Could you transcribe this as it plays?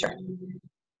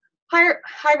Hi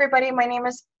everybody. My name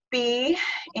is B,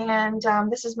 and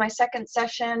this is my second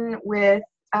session with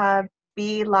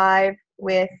B Live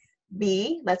with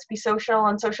B. Let's be social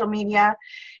on social media,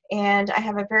 and I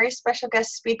have a very special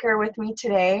guest speaker with me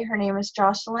today. Her name is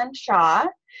Jocelyn Shaw,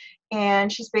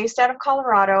 and she's based out of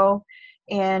Colorado,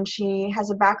 and she has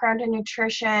a background in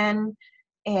nutrition.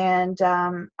 And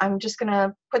I'm just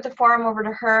gonna put the forum over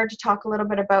to her to talk a little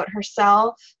bit about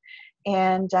herself,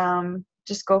 and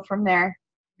just go from there.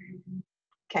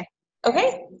 Okay.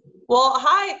 Okay. Well,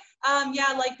 hi.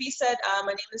 Yeah, like B said, my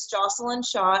name is Jocelyn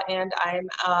Shaw, and I'm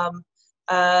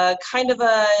kind of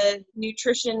a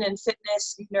nutrition and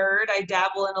fitness nerd. I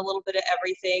dabble in a little bit of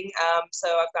everything.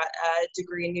 So I've got a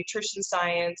degree in nutrition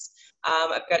science.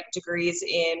 I've got degrees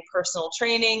in personal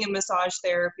training and massage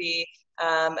therapy.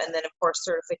 And then, of course,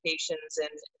 certifications in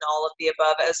all of the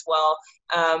above as well.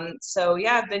 So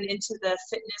yeah, I've been into the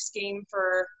fitness game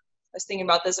I was thinking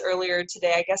about this earlier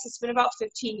today. I guess it's been about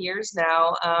 15 years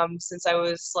now, since I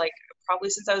was probably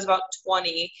since I was about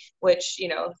 20, which,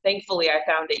 thankfully I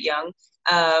found it young.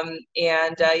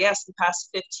 Yes, the past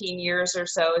 15 years or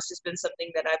so, it's just been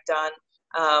something that I've done,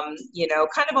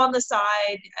 kind of on the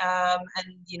side. At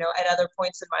other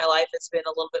points in my life, it's been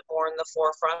a little bit more in the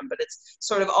forefront, but it's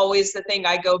sort of always the thing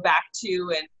I go back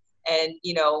to and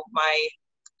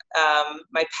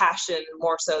my passion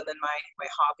more so than my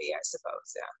hobby, I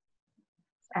suppose. Yeah.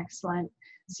 Excellent.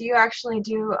 So you actually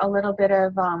do a little bit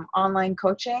of online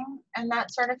coaching and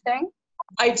that sort of thing?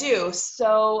 I do.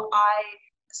 So I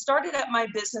started up my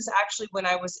business actually when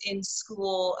I was in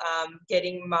school,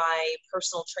 getting my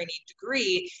personal training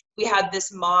degree. We had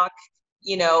this mock,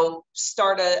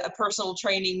 start a personal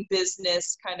training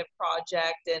business kind of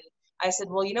project. And I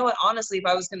said, well, you know what, honestly, if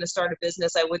I was going to start a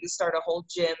business, I wouldn't start a whole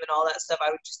gym and all that stuff.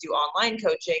 I would just do online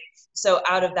coaching. So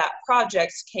out of that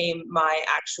project came my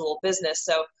actual business.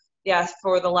 So yeah,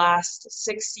 for the last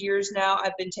 6 years now,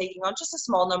 I've been taking on just a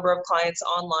small number of clients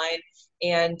online,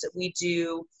 and we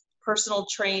do personal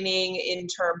training in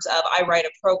terms of I write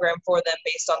a program for them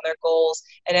based on their goals,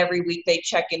 and every week they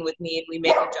check in with me and we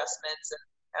make adjustments, and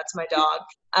that's my dog.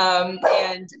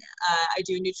 I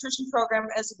do a nutrition program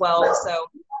as well. So,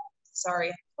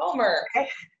 sorry, Homer.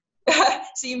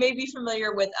 So you may be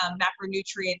familiar with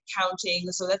macronutrient counting.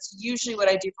 So that's usually what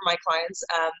I do for my clients.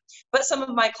 But some of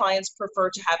my clients prefer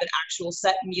to have an actual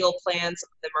set meal plan. Some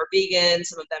of them are vegan,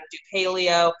 some of them do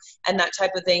paleo and that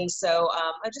type of thing. So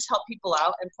I just help people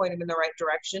out and point them in the right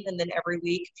direction. And then every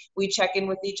week we check in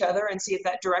with each other and see if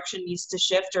that direction needs to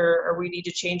shift or we need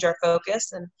to change our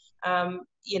focus. And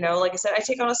like I said, I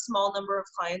take on a small number of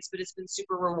clients, but it's been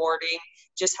super rewarding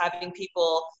just having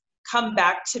people come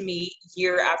back to me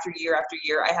year after year after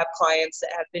year. I have clients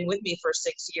that have been with me for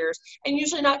 6 years, and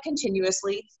usually not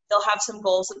continuously. They'll have some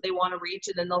goals that they want to reach,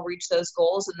 and then they'll reach those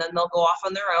goals, and then they'll go off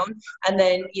on their own. And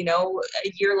then,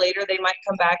 a year later, they might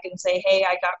come back and say, hey,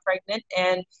 I got pregnant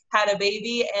and had a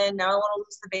baby, and now I want to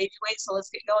lose the baby weight, so let's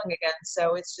get going again.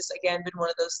 So it's just, again, been one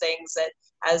of those things that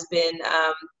has been,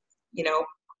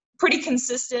 pretty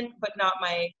consistent, but not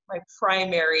my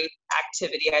primary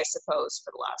activity, I suppose,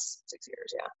 for the last 6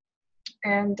 years. Yeah.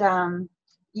 And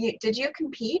did you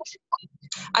compete?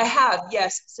 I have,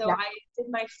 yes. So Yeah. I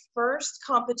did my first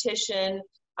competition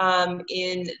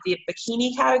in the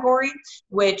bikini category,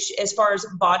 which, as far as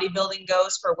bodybuilding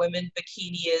goes for women,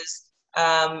 bikini is,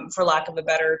 for lack of a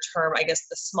better term, I guess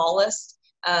the smallest.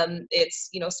 It's,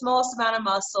 smallest amount of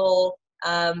muscle.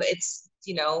 It's,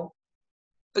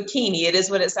 bikini. It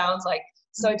is what it sounds like.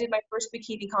 So I did my first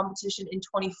bikini competition in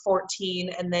 2014,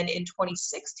 and then in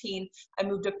 2016, I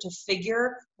moved up to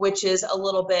figure, which is a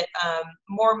little bit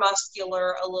more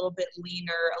muscular, a little bit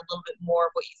leaner, a little bit more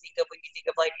of what you think of when you think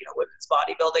of women's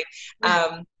bodybuilding.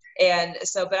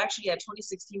 But actually, yeah,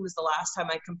 2016 was the last time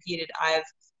I competed.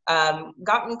 I've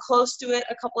gotten close to it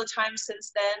a couple of times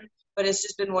since then, but it's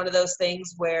just been one of those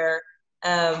things where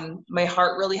my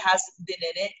heart really hasn't been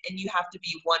in it, and you have to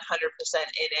be 100% in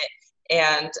it.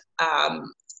 And,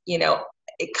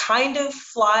 it kind of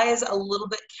flies a little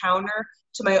bit counter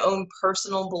to my own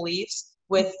personal beliefs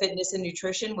with fitness and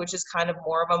nutrition, which is kind of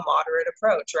more of a moderate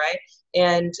approach, right?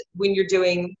 And when you're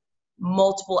doing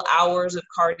multiple hours of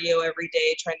cardio every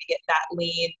day, trying to get that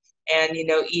lean and,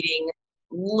 eating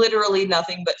literally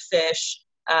nothing but fish,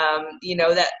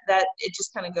 that it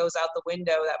just kind of goes out the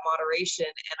window, that moderation.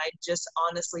 And I just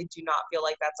honestly do not feel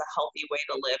like that's a healthy way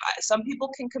to live. Some people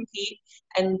can compete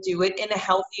and do it in a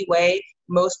healthy way.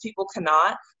 Most people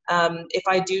cannot. If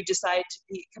I do decide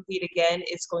to compete again,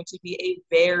 it's going to be a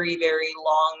very, very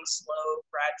long, slow,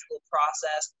 gradual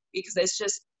process, because it's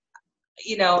just,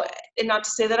 and not to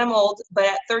say that I'm old, but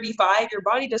at 35, your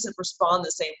body doesn't respond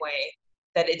the same way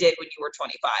than it did when you were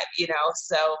 25, you know?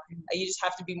 So you just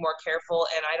have to be more careful,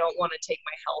 and I don't want to take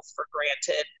my health for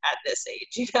granted at this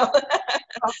age, you know?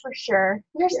 Oh, for sure.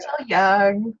 You're Yeah. still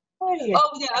young. What are you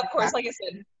Oh yeah, of course. Like I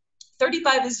said,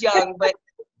 35 is young, but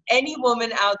any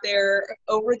woman out there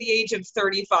over the age of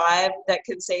 35 that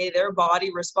can say their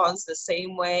body responds the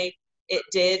same way it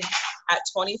did at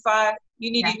 25,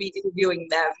 you need Yeah. to be interviewing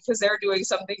them because they're doing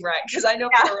something right. Because I know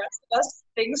Yeah. for the rest of us,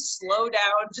 things slow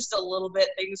down just a little bit,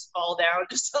 things fall down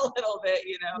just a little bit,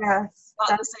 you know, Yes, not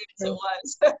the that's same as true.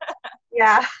 it was.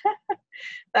 Yeah,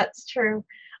 that's true.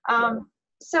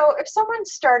 So if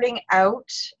someone's starting out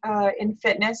in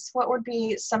fitness, what would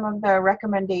be some of the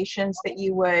recommendations that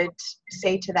you would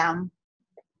say to them?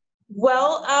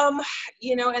 Well,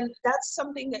 you know, and that's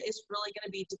something that is really going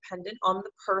to be dependent on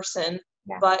the person,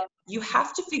 Yeah. but you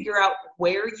have to figure out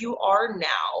where you are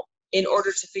now in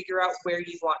order to figure out where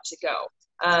you want to go.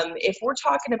 If we're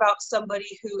talking about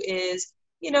somebody who is,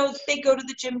 you know, they go to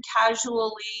the gym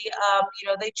casually, you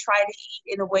know, they try to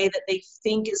eat in a way that they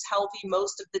think is healthy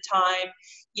most of the time,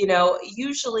 you know,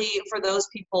 usually for those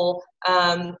people,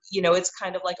 you know, it's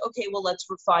kind of like, okay, well, let's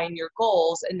refine your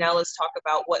goals. And now let's talk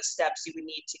about what steps you would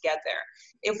need to get there.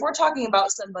 If we're talking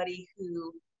about somebody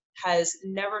who has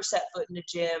never set foot in a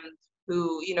gym,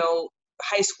 who, you know,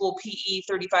 high school PE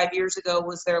 35 years ago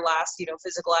was their last, you know,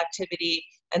 physical activity,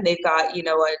 and they've got, you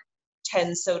know, a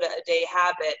 10 soda a day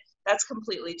habit, that's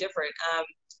completely different.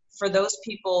 For those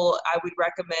people, I would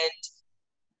recommend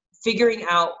figuring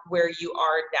out where you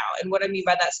are now. And what I mean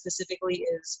by that specifically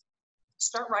is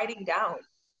start writing down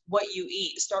what you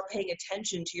eat, start paying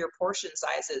attention to your portion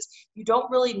sizes. You don't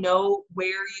really know where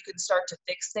you can start to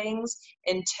fix things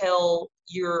until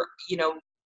you're, you know,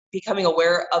 becoming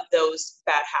aware of those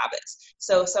bad habits.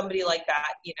 So somebody like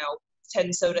that, you know,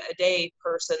 10 soda a day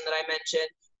person that I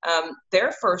mentioned,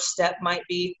 their first step might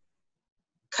be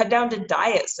cut down to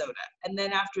diet soda. And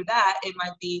then after that, it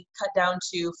might be cut down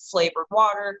to flavored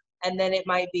water. And then it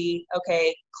might be,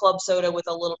 okay, club soda with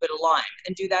a little bit of lime,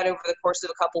 and do that over the course of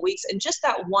a couple weeks. And just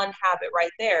that one habit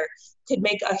right there could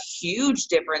make a huge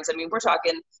difference. I mean, we're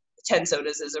talking 10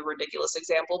 sodas is a ridiculous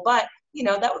example, but you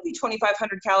know, that would be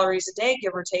 2,500 calories a day,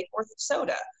 give or take, worth of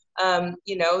soda.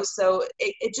 You know, so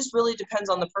it just really depends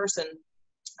on the person.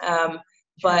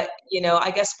 But, you know,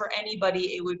 I guess for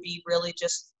anybody, it would be really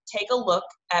just take a look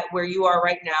at where you are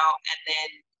right now and then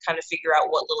kind of figure out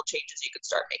what little changes you could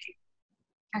start making.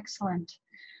 Excellent.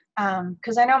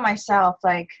 Because I know myself,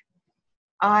 like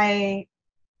I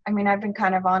mean, I've been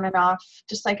kind of on and off,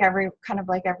 just like every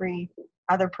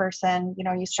other person. You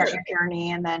know, you start Sure. your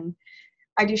journey, and then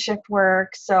I do shift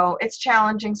work, so it's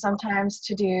challenging sometimes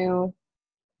to do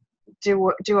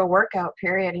a workout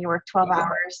period. You work 12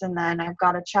 hours, and then I've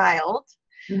got a child.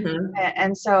 Mm-hmm.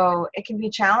 And so it can be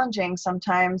challenging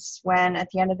sometimes when at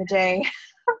the end of the day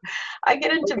I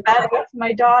get into bed with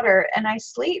my daughter and I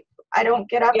sleep. I don't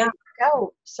get up and work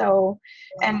out. So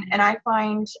and I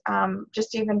find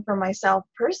just even for myself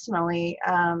personally,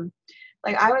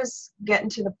 like I was getting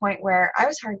to the point where I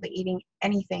was hardly eating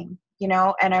anything, you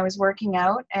know, and I was working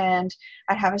out, and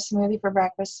I'd have a smoothie for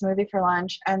breakfast, smoothie for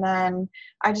lunch, and then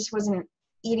I just wasn't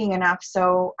eating enough.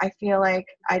 So I feel like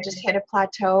I just hit a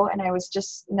plateau, and I was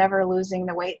just never losing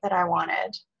the weight that I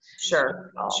wanted.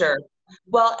 Sure, So, sure.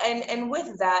 Well, and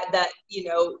with that, you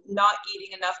know, not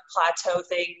eating enough plateau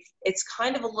thing, it's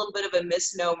kind of a little bit of a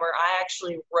misnomer. I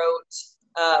actually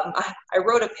I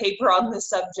wrote a paper on this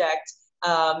subject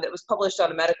that was published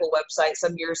on a medical website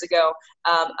some years ago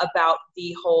about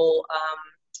the whole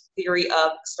theory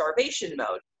of starvation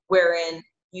mode, wherein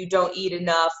you don't eat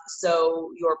enough, so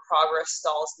your progress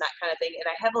stalls and that kind of thing. And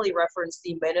I heavily referenced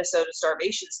the Minnesota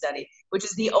starvation study, which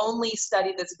is the only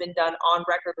study that's been done on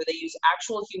record where they use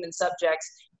actual human subjects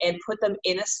and put them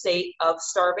in a state of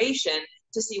starvation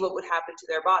to see what would happen to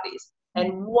their bodies.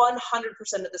 And 100%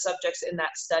 of the subjects in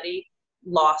that study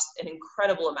lost an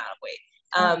incredible amount of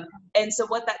weight. And so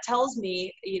what that tells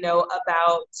me, you know,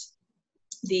 about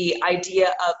the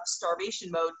idea of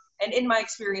starvation mode, and in my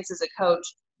experience as a coach,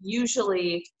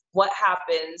 usually what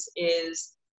happens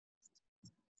is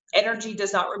energy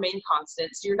does not remain constant.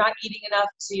 So you're not eating enough,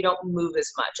 so you don't move as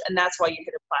much. And that's why you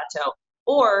hit a plateau.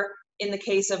 Or in the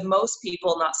case of most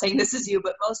people, not saying this is you,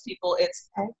 but most people, it's,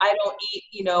 I don't eat,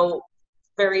 you know,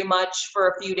 very much for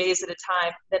a few days at a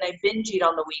time. Then I binge eat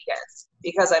on the weekends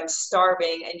because I'm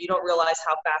starving, and you don't realize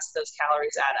how fast those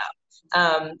calories add up.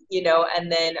 You know,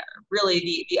 and then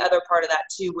really the other part of that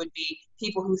too would be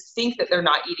people who think that they're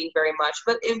not eating very much,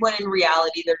 but when in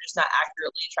reality, they're just not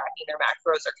accurately tracking their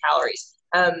macros or calories.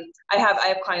 I have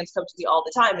clients come to me all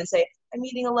the time and say, I'm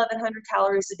eating 1,100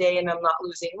 calories a day and I'm not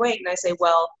losing weight. And I say,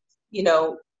 well, you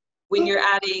know, when you're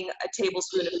adding a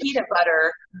tablespoon of peanut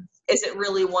butter, is it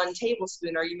really 1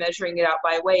 tablespoon? Are you measuring it out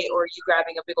by weight, or are you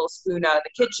grabbing a big old spoon out of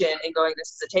the kitchen and going, this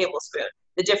is a tablespoon?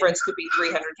 The difference could be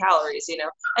 300 calories, you know,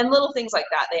 and little things like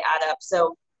that, they add up.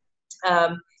 So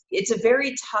it's a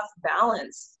very tough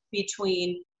balance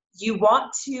between you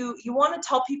want to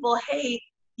tell people, hey,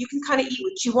 you can kind of eat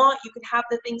what you want, you can have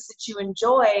the things that you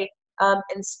enjoy,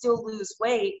 and still lose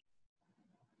weight,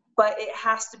 but it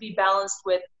has to be balanced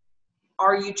with,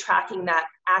 are you tracking that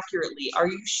accurately? Are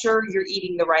you sure you're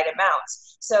eating the right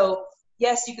amounts? So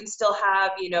yes, you can still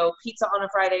have, you know, pizza on a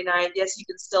Friday night. Yes, you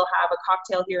can still have a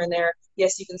cocktail here and there.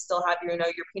 Yes, you can still have your, you know,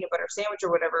 your peanut butter sandwich or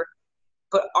whatever,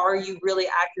 but are you really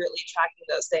accurately tracking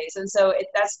those things? And so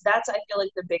that's I feel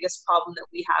like the biggest problem that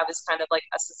we have is kind of like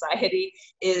a society,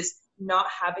 is not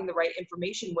having the right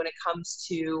information when it comes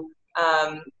to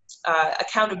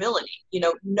accountability. You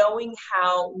know, knowing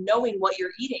what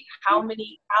you're eating, how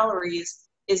many calories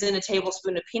is in a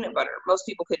tablespoon of peanut butter. Most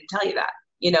people couldn't tell you that.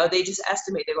 You know, they just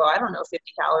estimate. They go, I don't know, 50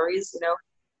 calories. You know,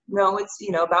 no, it's,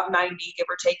 you know, about 90, give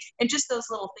or take. And just those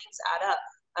little things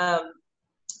add up.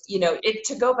 You know,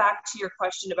 to go back to your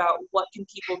question about what can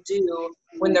people do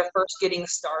when they're first getting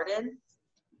started.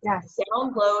 Yes.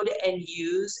 Download and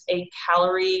use a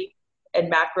calorie and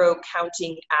macro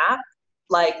counting app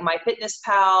like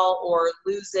MyFitnessPal or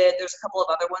Lose It. There's a couple of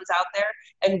other ones out there,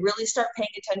 and really start paying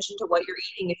attention to what you're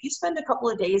eating. If you spend a couple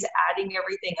of days adding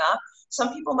everything up,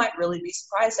 some people might really be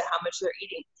surprised at how much they're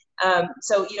eating.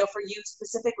 So, you know, for you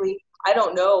specifically, I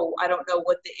don't know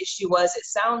what the issue was. It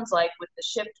sounds like with the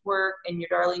shift work and your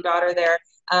darling daughter there,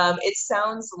 it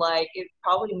sounds like it's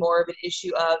probably more of an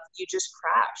issue of you just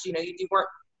crashed. You know, you weren't,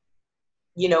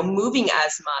 you know, moving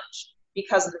as much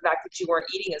because of the fact that you weren't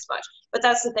eating as much. But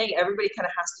that's the thing. Everybody kind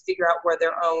of has to figure out where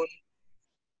their own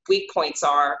weak points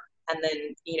are, and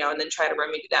then, you know, and then try to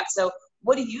remedy that. So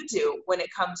what do you do when it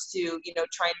comes to, you know,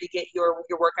 trying to get your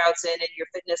workouts in and your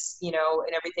fitness, you know,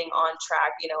 and everything on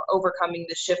track, you know, overcoming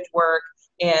the shift work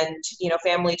and, you know,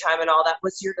 family time and all that?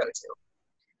 What's your go-to?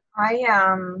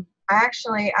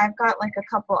 I've got like a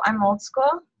couple. I'm old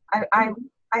school. I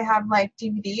have like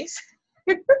DVDs.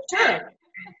 Sure.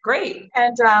 Great.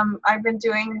 And I've been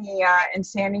doing the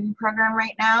Insanity program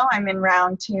right now. I'm in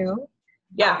round 2.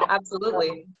 Yeah,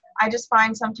 absolutely. I just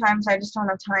find sometimes I just don't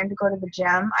have time to go to the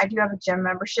gym. I do have a gym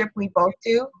membership. We both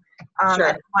do Sure.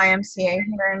 at the YMCA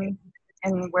here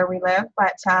in where we live.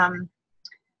 But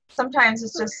sometimes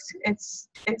it's just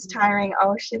it's tiring.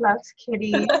 Oh, she loves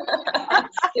Kitty.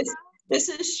 This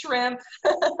is Shrimp.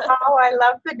 Oh, I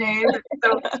love the name. It's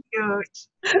so cute.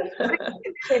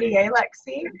 Kitty, eh,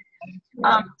 Lexi?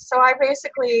 So I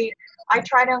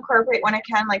try to incorporate when I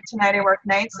can. Like tonight I work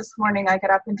nights. This morning I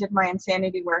got up and did my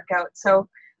Insanity workout. So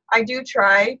I do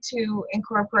try to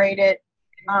incorporate it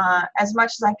as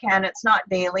much as I can. It's not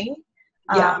daily.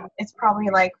 Yeah. It's probably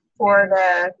like 4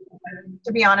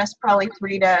 to be honest, probably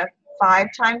 3 to 5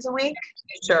 times a week.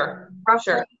 Sure. Roughly.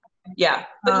 Sure. Yeah.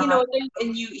 But you know,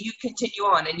 and you continue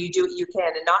on and you do what you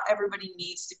can, and not everybody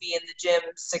needs to be in the gym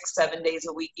 6-7 days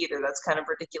a week either. That's kind of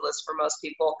ridiculous for most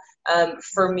people.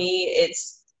 For me,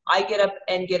 I get up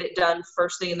and get it done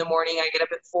first thing in the morning. I get up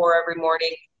at 4 every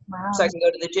morning. Wow. So I can go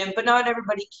to the gym, but not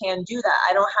everybody can do that.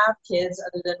 I don't have kids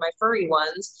other than my furry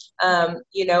ones,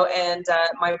 you know, and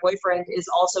my boyfriend is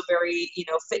also very, you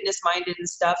know, fitness minded and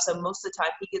stuff. So most of the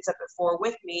time he gets up at 4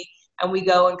 with me, and we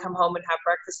go and come home and have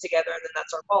breakfast together, and then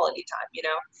that's our quality time, you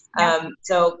know. Yeah.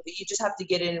 So you just have to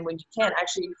get in when you can.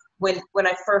 Actually, when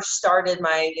I first started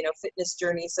my, you know, fitness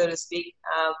journey, so to speak,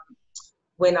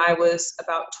 when I was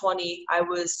about 20, I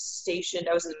was in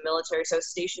the military, so I was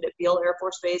stationed at Beale Air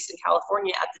Force Base in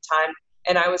California at the time,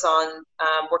 and I was on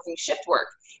working shift work,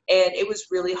 and it was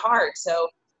really hard. So,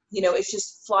 you know, it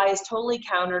just flies totally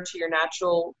counter to your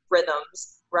natural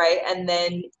rhythms, right? And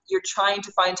then you're trying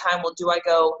to find time. Well, do I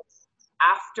go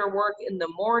after work in the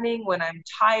morning when I'm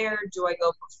tired? Do I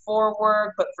go before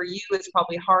work? But for you, it's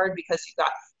probably hard because you've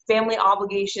got family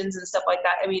obligations and stuff like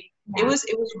that. I mean, Yeah. it was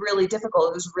really difficult.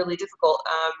 It was really difficult,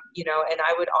 you know, and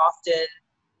I would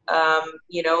often,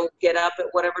 you know, get up at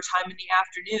whatever time in the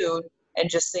afternoon and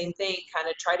just same thing, kind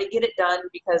of try to get it done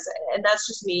and that's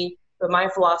just me. But my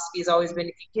philosophy has always been,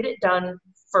 if you get it done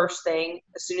first thing,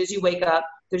 as soon as you wake up,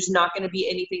 there's not going to be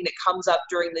anything that comes up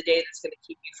during the day that's going to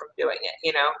keep you from doing it,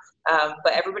 you know?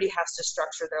 But everybody has to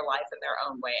structure their life in their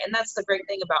own way. And that's the great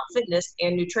thing about fitness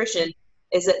and nutrition,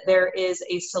 is that there is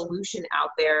a solution out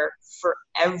there for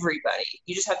everybody.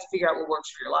 You just have to figure out what works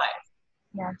for your life.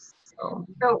 Yes.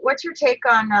 So what's your take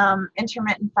on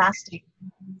intermittent fasting?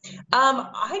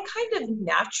 I kind of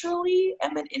naturally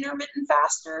am an intermittent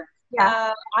faster.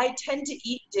 Yeah. I tend to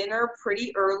eat dinner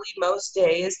pretty early most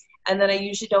days, And then I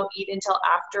usually don't eat until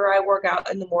after I work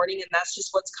out in the morning, and that's just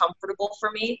what's comfortable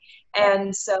for me.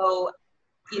 And so,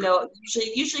 you know,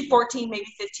 usually 14, maybe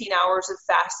 15 hours of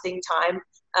fasting time.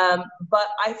 But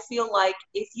I feel like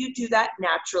if you do that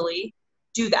naturally,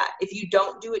 do that. If you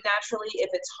don't do it naturally, if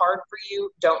it's hard for you,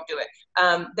 don't do it.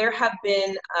 There have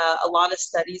been a lot of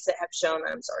studies that have shown,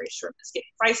 I'm sorry, shrimp is getting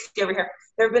feisty over here.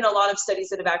 There have been a lot of studies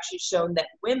that have actually shown that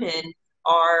women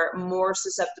are more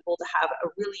susceptible to have a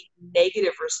really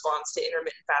negative response to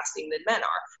intermittent fasting than men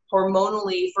are.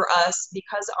 Hormonally for us,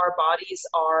 because our bodies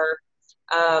are,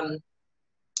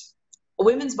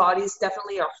 women's bodies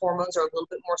definitely, our hormones are a little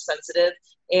bit more sensitive.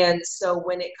 And so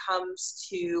when it comes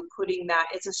to putting that,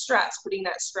 it's a stress, putting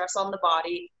that stress on the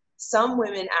body, some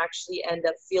women actually end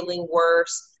up feeling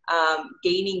worse.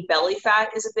 Gaining belly fat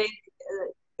is a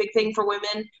big thing for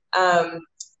women.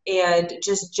 And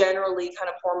just generally kind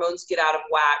of hormones get out of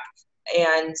whack.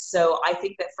 And so I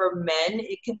think that for men,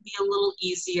 it can be a little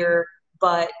easier,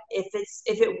 but if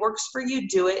it works for you,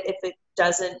 do it. If it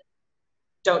doesn't,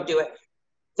 don't do it.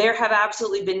 There have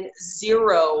absolutely been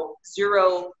zero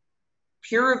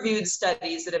peer-reviewed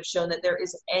studies that have shown that there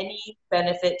is any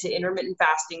benefit to intermittent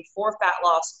fasting for fat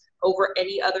loss over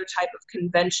any other type of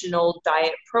conventional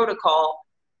diet protocol.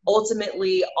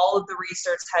 Ultimately, all of the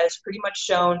research has pretty much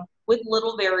shown, with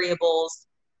little variables,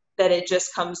 that it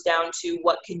just comes down to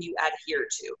what can you adhere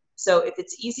to. So if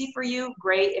it's easy for you,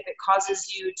 great. If it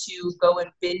causes you to go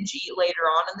and binge eat later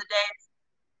on in the day,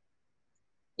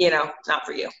 you know, not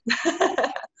for you.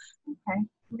 Okay,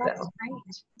 that's So.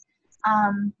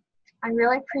 great. I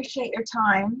really appreciate your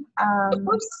time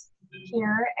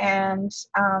here, and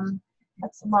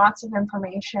that's lots of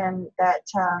information that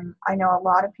I know a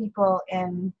lot of people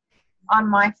on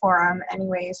my forum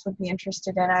anyways would be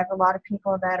interested in. I have a lot of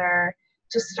people that are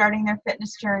just starting their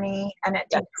fitness journey, and at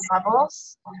different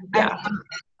levels. Yeah. And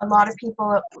a lot of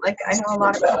people, like I know a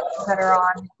lot of people that are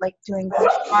on like doing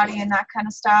Beachbody and that kind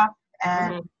of stuff,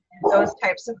 and those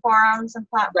types of forums and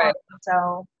platforms. Right.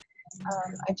 So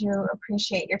I do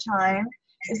appreciate your time.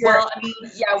 Well, I mean,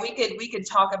 yeah, we could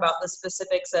talk about the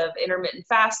specifics of intermittent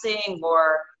fasting,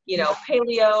 or, you know,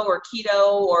 paleo or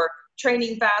keto, or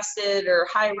training fasted, or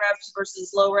high reps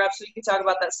versus low reps. We could talk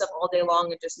about that stuff all day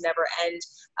long and just never end.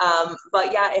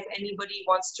 But yeah, if anybody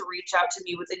wants to reach out to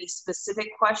me with any specific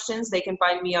questions, they can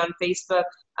find me on Facebook,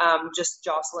 just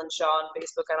Jocelyn Shaw on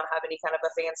Facebook. I don't have any kind of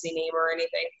a fancy name or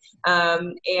anything.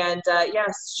 Yeah,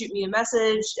 shoot me a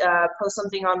message, post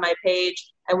something on my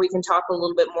page, and we can talk a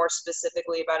little bit more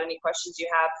specifically about any questions you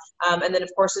have. And then,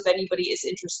 of course, if anybody is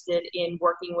interested in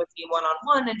working with me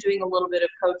one-on-one and doing a little bit of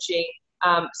coaching,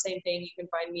 same thing, you can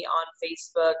find me on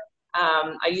Facebook.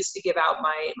 I used to give out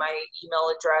my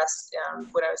email address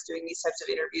when I was doing these types of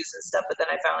interviews and stuff, but then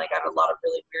I found I got a lot of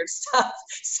really weird stuff.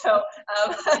 So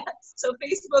so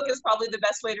Facebook is probably the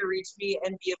best way to reach me.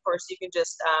 And B, of course, you can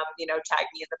just you know, tag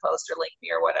me in the post or link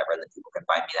me or whatever, and then people can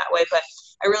find me that way. But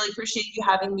I really appreciate you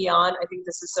having me on. I think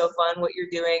this is so fun what you're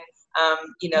doing.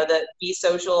 You know, the Be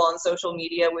Social on social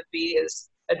media with B is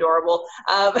adorable.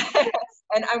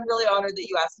 And I'm really honored that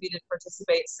you asked me to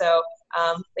participate. So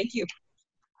thank you.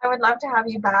 I would love to have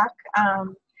you back.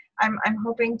 I'm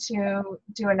hoping to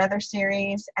do another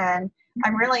series, and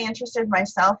I'm really interested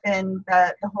myself in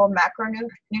the whole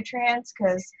macronutrients,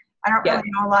 because I don't really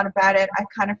know a lot about it. I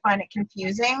kind of find it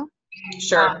confusing.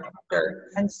 Sure.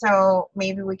 And so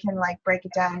maybe we can like break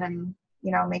it down and,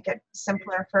 you know, make it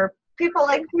simpler for people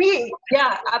like me.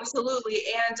 Yeah, absolutely.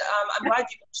 And I'm glad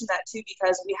you mentioned that too,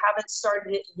 because we haven't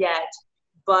started it yet.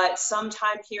 But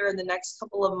sometime here in the next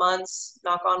couple of months,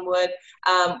 knock on wood,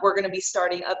 we're going to be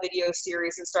starting a video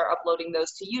series and start uploading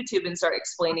those to YouTube and start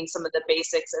explaining some of the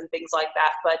basics and things like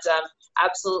that. But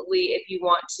absolutely, if you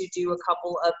want to do a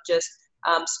couple of just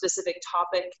specific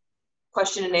topic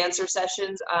question and answer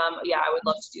sessions, yeah, I would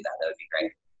love to do that. That would be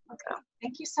great. Okay.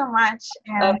 Thank you so much.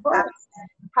 And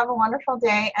have a wonderful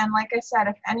day. And like I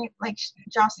said, like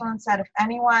Jocelyn said, if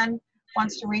anyone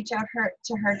wants to reach out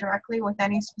to her directly with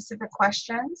any specific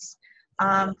questions,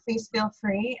 please feel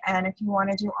free. And if you want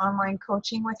to do online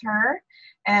coaching with her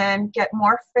and get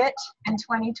more fit in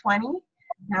 2020,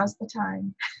 now's the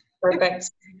time.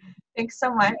 Perfect. Thanks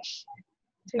so much.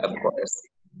 Take care. Of course.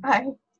 Bye.